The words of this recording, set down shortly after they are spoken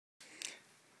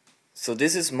So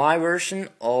this is my version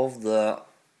of the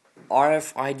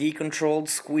RFID controlled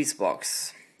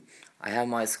Squeezebox. I have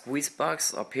my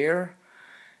Squeezebox up here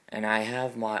and I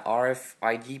have my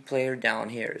RFID player down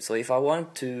here. So if I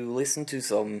want to listen to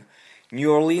some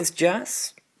New Orleans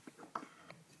jazz,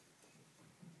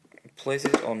 place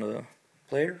it on the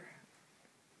player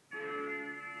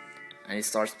and it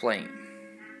starts playing.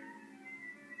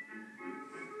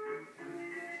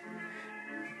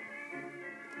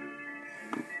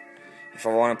 If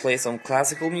I want to play some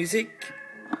classical music,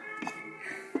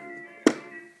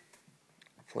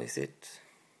 place it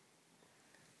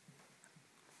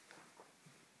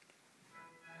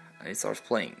and it starts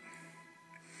playing.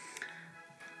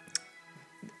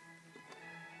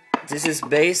 This is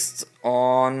based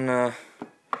on a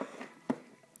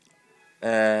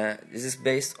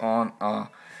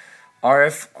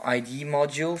RFID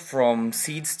module from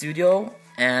Seeedstudio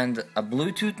and a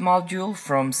Bluetooth module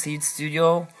from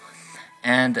Seeedstudio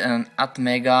and an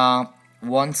Atmega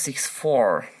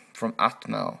 164 from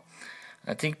Atmel.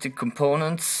 I think the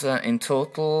components in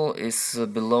total is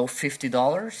below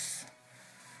 $50,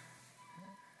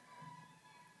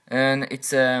 and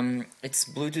it's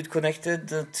Bluetooth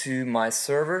connected to my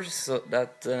server so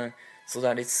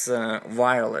that it's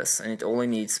wireless and it only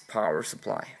needs power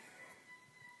supply.